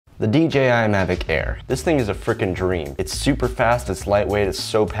The DJI Mavic Air. This thing is a freaking dream. It's super fast, it's lightweight, it's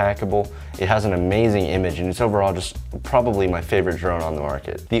so packable, it has an amazing image, and it's overall just probably my favorite drone on the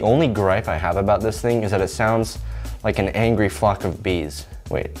market. The only gripe I have about this thing is that it sounds like an angry flock of bees.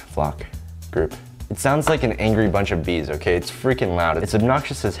 Wait, flock, group. It sounds like an angry bunch of bees, okay? It's freaking loud. It's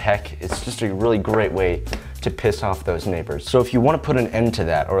obnoxious as heck. It's just a really great way to piss off those neighbors. So if you want to put an end to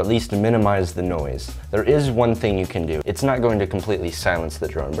that, or at least minimize the noise, there is one thing you can do. It's not going to completely silence the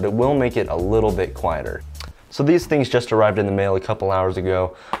drone, but it will make it a little bit quieter. So these things just arrived in the mail a couple hours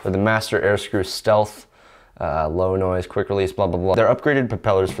ago. They're the Master Airscrew Stealth, low noise, quick release, blah, blah, blah. They're upgraded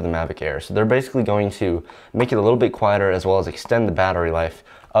propellers for the Mavic Air. So they're basically going to make it a little bit quieter as well as extend the battery life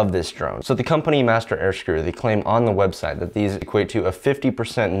of this drone. So the company Master Airscrew, they claim on the website that these equate to a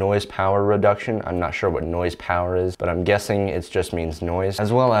 50% noise power reduction. I'm not sure what noise power is, but I'm guessing it just means noise,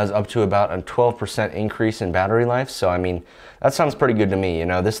 as well as up to about a 12% increase in battery life. So I mean, that sounds pretty good to me. You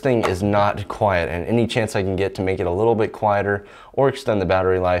know, this thing is not quiet, and any chance I can get to make it a little bit quieter or extend the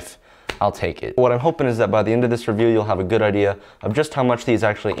battery life, I'll take it. What I'm hoping is that by the end of this review, you'll have a good idea of just how much these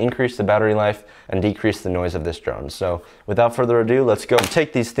actually increase the battery life and decrease the noise of this drone. So without further ado, let's go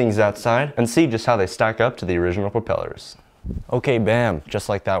take these things outside and see just how they stack up to the original propellers. Okay, bam, just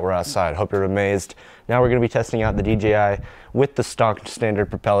like that, we're outside. Hope you're amazed. Now we're gonna be testing out the DJI with the stock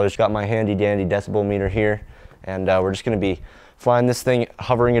standard propellers. Got my handy dandy decibel meter here, and we're just gonna be flying this thing,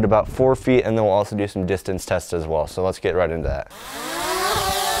 hovering at about 4 feet, and then we'll also do some distance tests as well. So let's get right into that.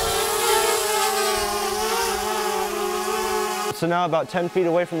 So now about 10 feet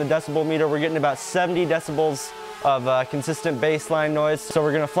away from the decibel meter, we're getting about 70 decibels of consistent baseline noise. So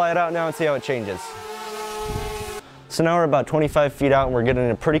we're gonna fly it out now and see how it changes. So now we're about 25 feet out and we're getting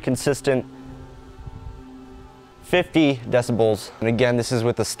a pretty consistent 50 decibels. And again, this is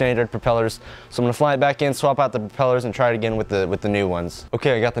with the standard propellers. So I'm gonna fly it back in, swap out the propellers, and try it again with the new ones.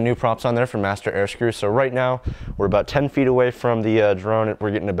 Okay, I got the new props on there from Master Airscrew. So right now, we're about 10 feet away from the drone.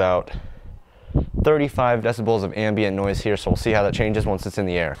 We're getting about 35 decibels of ambient noise here, so we'll see how that changes once it's in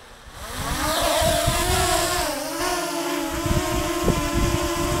the air.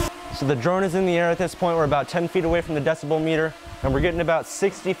 So the drone is in the air at this point. We're about 10 feet away from the decibel meter, and we're getting about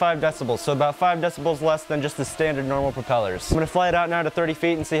 65 decibels, so about 5 decibels less than just the standard normal propellers. I'm gonna fly it out now to 30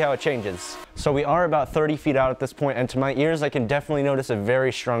 feet and see how it changes. So we are about 30 feet out at this point, and to my ears, I can definitely notice a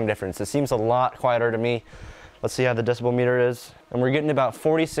very strong difference. It seems a lot quieter to me. Let's see how the decibel meter is. And we're getting about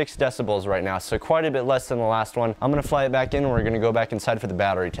 46 decibels right now, so quite a bit less than the last one. I'm gonna fly it back in and we're gonna go back inside for the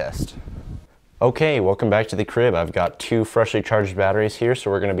battery test. Okay, welcome back to the crib. I've got 2 freshly charged batteries here,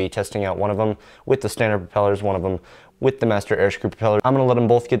 so we're gonna be testing out one of them with the standard propellers, one of them with the Master Airscrew propeller. I'm gonna let them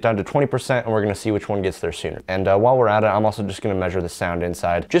both get down to 20% and we're gonna see which one gets there sooner. And while we're at it, I'm also just gonna measure the sound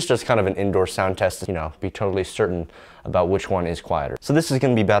inside, just as kind of an indoor sound test, you know, be totally certain about which one is quieter. So this is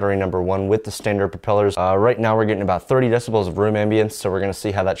gonna be battery number 1 with the standard propellers. Right now we're getting about 30 decibels of room ambience, so we're gonna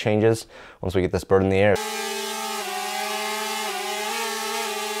see how that changes once we get this bird in the air.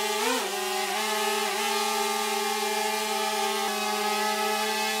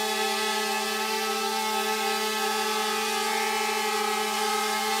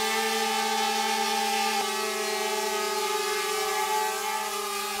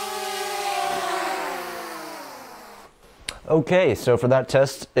 Okay, so for that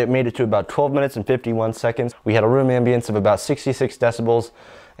test, it made it to about 12 minutes and 51 seconds. We had a room ambience of about 66 decibels,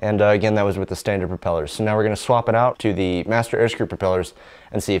 and again, that was with the standard propellers. So now we're gonna swap it out to the Master Airscrew propellers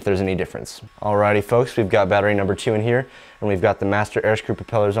and see if there's any difference. Alrighty folks, we've got battery number 2 in here, and we've got the Master Airscrew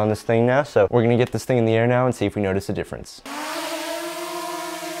propellers on this thing now, so we're gonna get this thing in the air now and see if we notice a difference.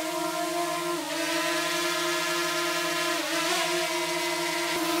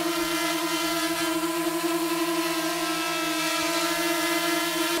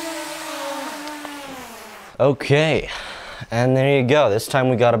 Okay, and there you go. This time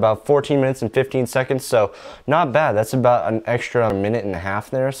we got about 14 minutes and 15 seconds, so not bad. That's about an extra minute and a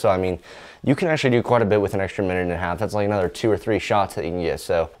half there. So I mean, you can actually do quite a bit with an extra minute and a half. That's like another 2 or 3 shots that you can get.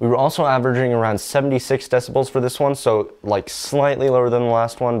 So we were also averaging around 76 decibels for this one, so like slightly lower than the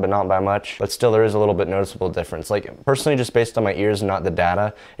last one, but not by much. But still, there is a little bit noticeable difference. Like personally, just based on my ears and not the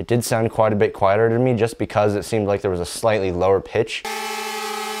data, it did sound quite a bit quieter to me just because it seemed like there was a slightly lower pitch.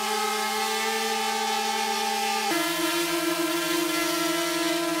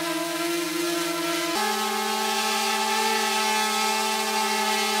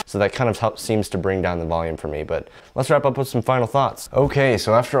 So that kind of seems to bring down the volume for me, but let's wrap up with some final thoughts. Okay,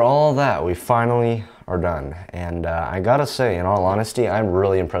 so after all that, we finally are done. And I gotta say, in all honesty, I'm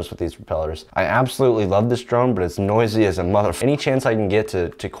really impressed with these propellers. I absolutely love this drone, but it's noisy as a mother. Any chance I can get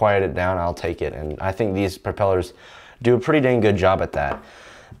to quiet it down, I'll take it. And I think these propellers do a pretty dang good job at that.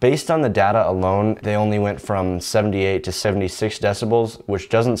 Based on the data alone, they only went from 78 to 76 decibels, which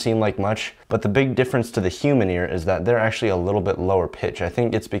doesn't seem like much, but the big difference to the human ear is that they're actually a little bit lower pitch. I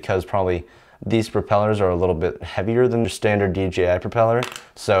think it's because probably these propellers are a little bit heavier than the standard DJI propeller,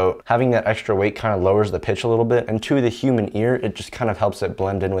 so having that extra weight kind of lowers the pitch a little bit, and to the human ear, it just kind of helps it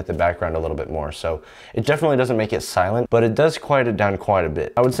blend in with the background a little bit more. So it definitely doesn't make it silent, but it does quiet it down quite a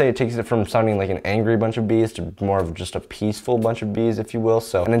bit. I would say it takes it from sounding like an angry bunch of bees to more of just a peaceful bunch of bees, if you will.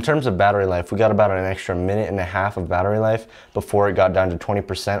 So, and in terms of battery life, we got about an extra minute and a half of battery life before it got down to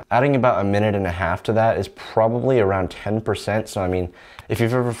 20%. Adding about a minute and a half to that is probably around 10%. So I mean, if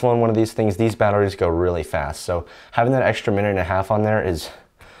you've ever flown one of these things, these batteries go really fast. So having that extra minute and a half on there is,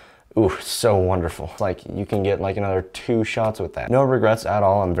 ooh, so wonderful. Like you can get like another 2 shots with that. No regrets at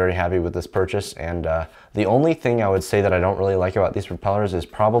all. I'm very happy with this purchase. And the only thing I would say that I don't really like about these propellers is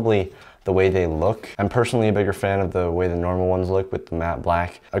probably the way they look. I'm personally a bigger fan of the way the normal ones look with the matte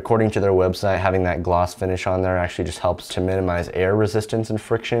black. According to their website, having that gloss finish on there actually just helps to minimize air resistance and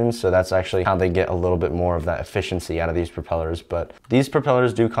friction, so that's actually how they get a little bit more of that efficiency out of these propellers. But these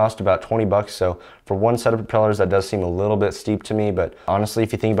propellers do cost about 20 bucks, so for one set of propellers that does seem a little bit steep to me, but honestly,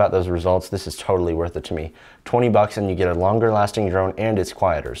 if you think about those results, this is totally worth it to me. 20 bucks and you get a longer lasting drone and it's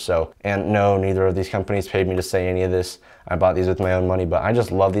quieter. So, and no, neither of these companies paid me to say any of this. I bought these with my own money, but I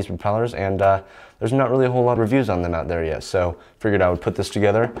just love these propellers, and there's not really a whole lot of reviews on them out there yet. So figured I would put this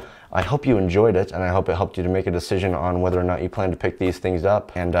together. I hope you enjoyed it, and I hope it helped you to make a decision on whether or not you plan to pick these things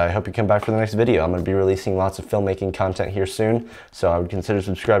up. And I hope you come back for the next video. I'm going to be releasing lots of filmmaking content here soon, so I would consider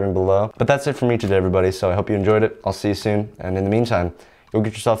subscribing below. But that's it for me today, everybody. So I hope you enjoyed it. I'll see you soon. And in the meantime, go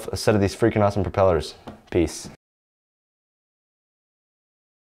get yourself a set of these freaking awesome propellers. Peace.